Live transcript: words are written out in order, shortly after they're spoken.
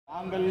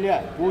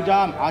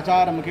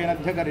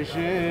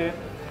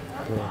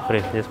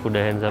Pray, just put the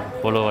hands up,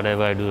 follow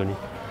whatever I do only.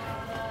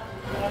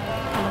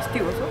 Must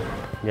still also?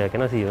 Yeah, I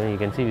cannot see, you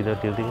can see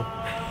without tilting. I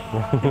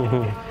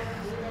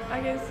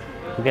guess.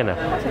 You can?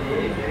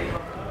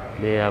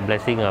 They are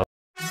blessing our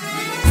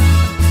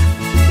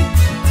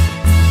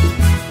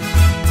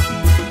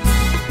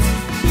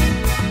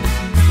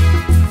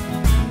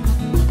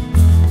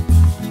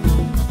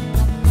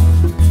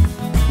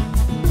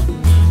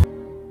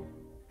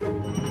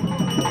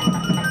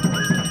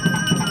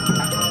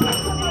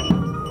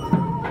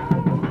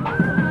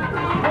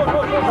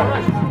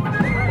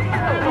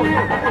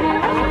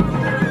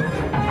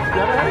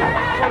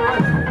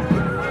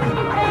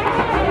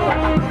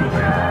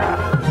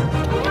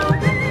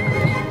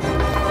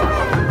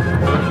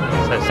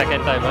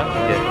second time,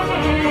 huh? Okay.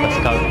 Let's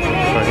count.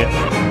 Okay.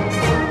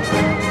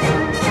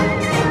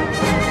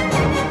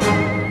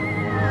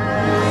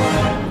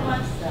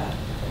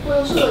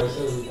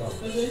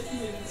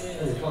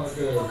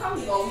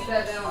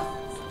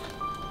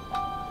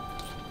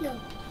 No.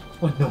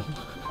 Oh no.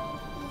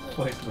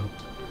 Why is no?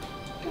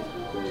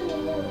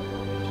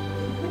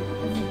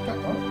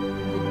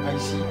 I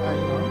see I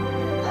know.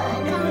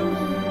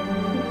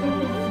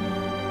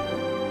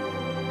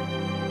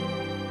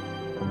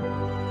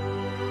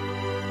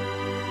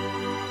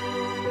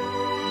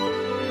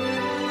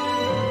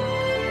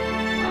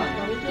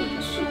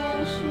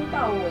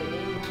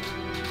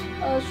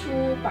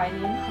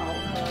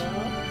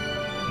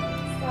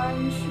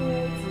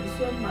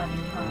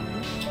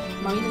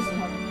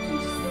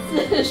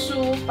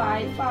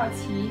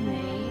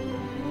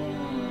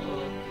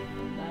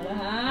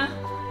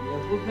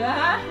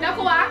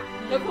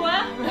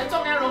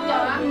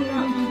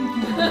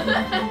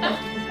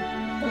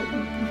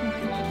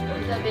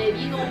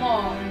 baby no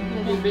more.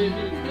 Baby.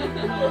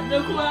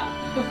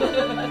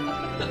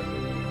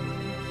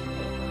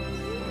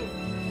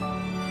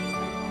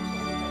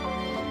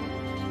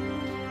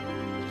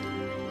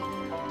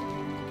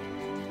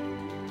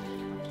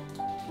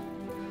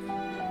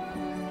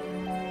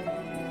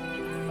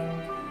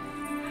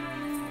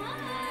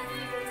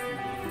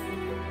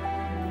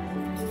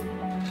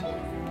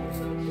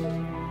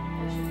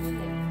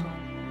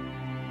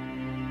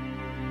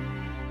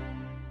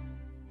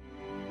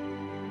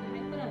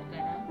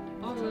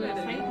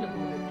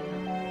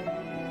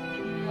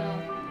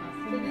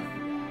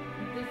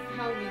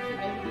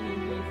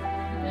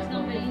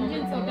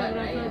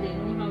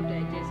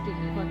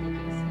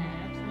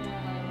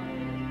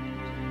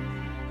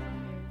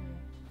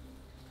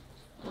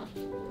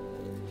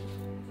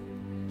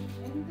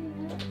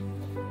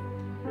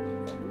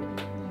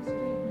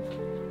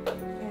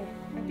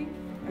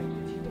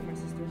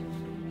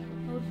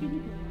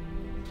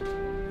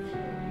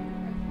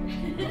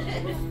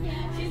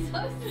 She's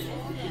so sweet.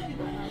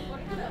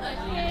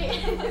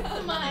 Okay,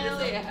 smile.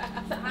 So,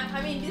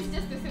 I mean, this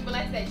just to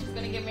symbolize that she's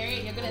gonna get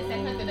married. You're gonna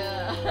send her to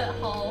the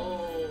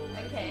hall.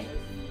 Okay.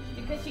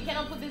 Because she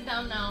cannot put this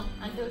down now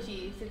until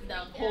she sits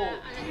down.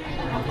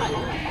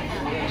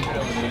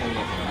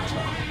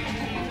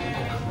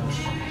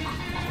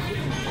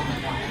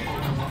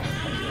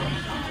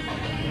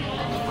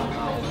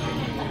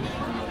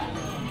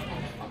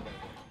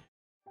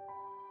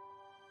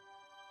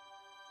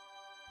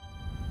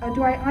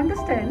 Do I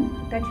understand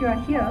that you are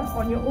here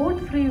on your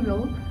own free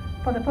will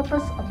for the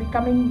purpose of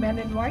becoming man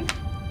and wife?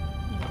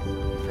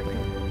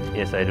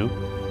 Yes, I do.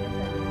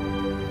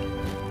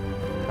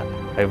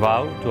 I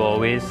vow to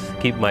always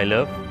keep my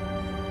love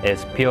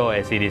as pure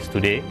as it is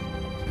today.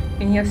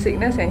 In your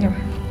sickness and your...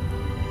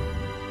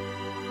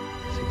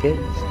 It's okay,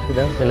 sit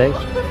down, relax.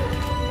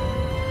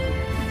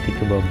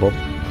 Think about Bob.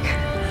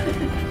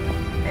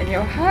 And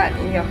your heart,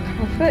 in your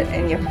comfort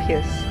and your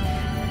fears.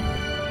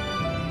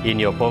 In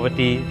your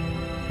poverty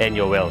and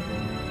your wealth.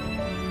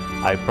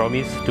 I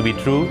promise to be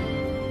true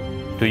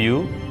to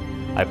you.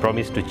 I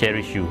promise to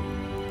cherish you.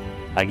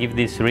 I give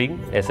this ring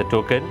as a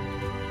token.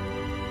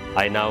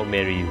 I now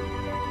marry you.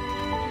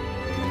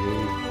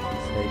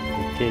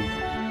 Okay. Okay.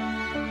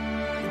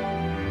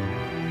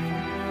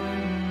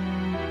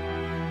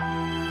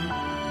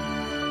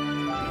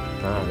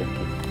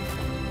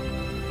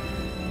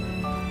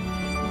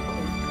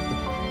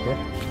 Yeah.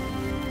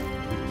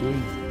 Okay.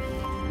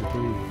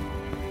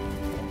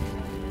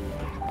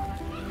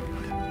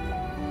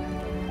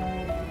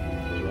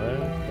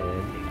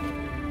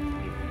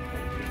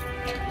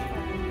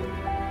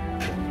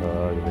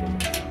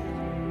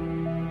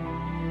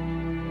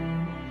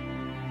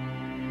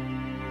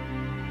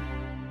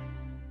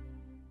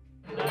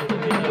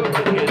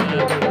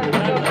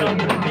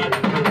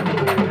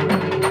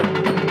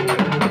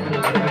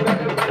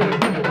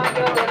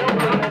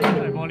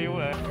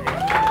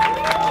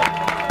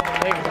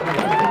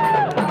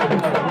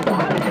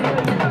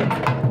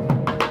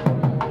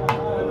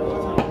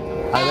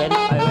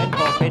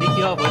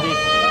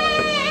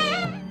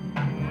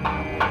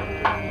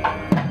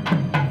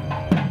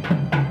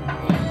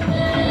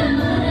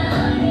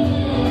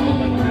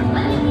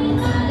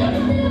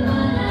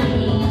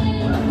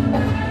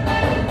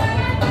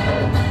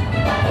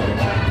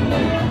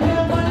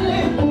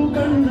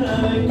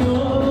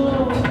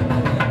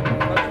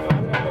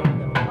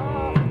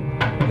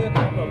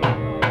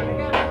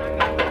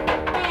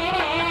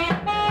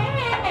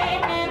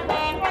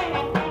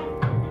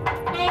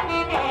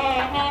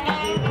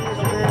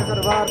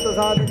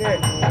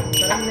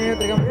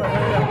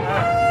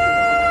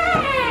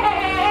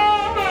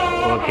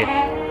 Okay.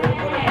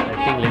 I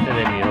think later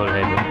than we all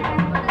had.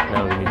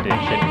 Now we need to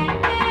extend.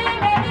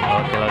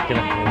 Okay, okay.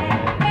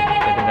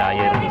 Let the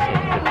ayah release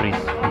the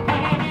priest.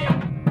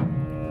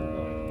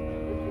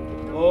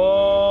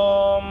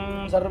 Om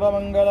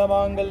Sarvamangala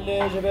Mangalye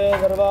Shive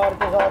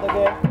Sarvartha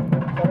Sadhake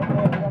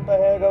Sarvame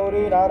Trigambahe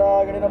Gauri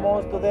Narayani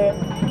Namostute.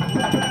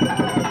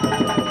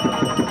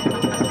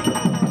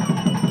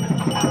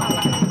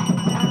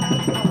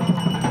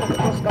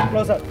 Come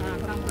closer.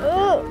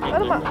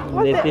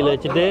 Neti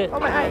lechide.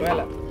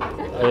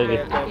 Okay.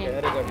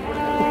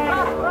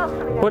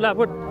 Put lah,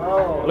 put.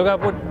 Look up,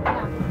 put.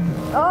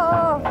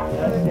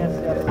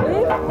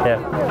 Yeah.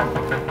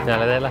 Yeah,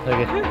 like that lah.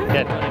 Okay.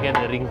 Get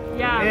the ring.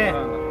 Okay.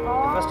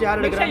 First you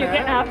have to get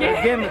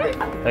game.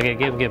 Okay,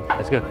 game.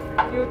 Let's go.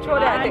 You throw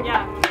that.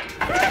 Yeah.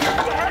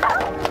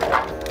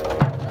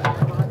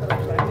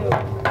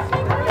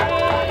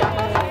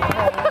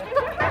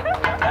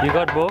 You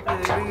got bow?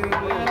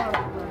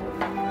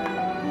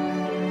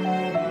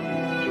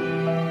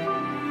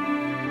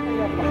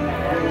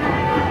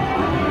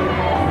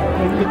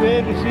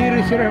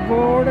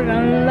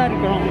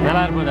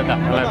 நல்லா இருக்கும் தாத்தா.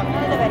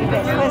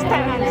 First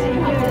time I'm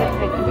seeing you.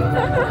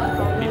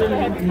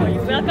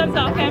 Welcome to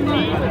our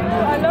family.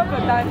 I love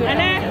your time.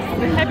 And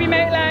happy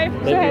married life.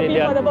 Thank you,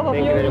 Nidya.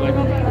 Thank you very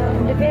much.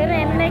 பேர்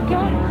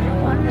என்னைக்கும்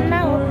ஒன்னா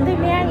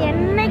ஒத்துமையா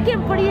என்னைக்கும்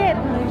இப்படியே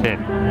இருக்கும். Sure.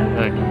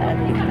 Okay.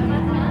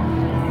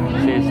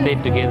 Stay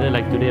together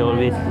like today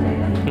always.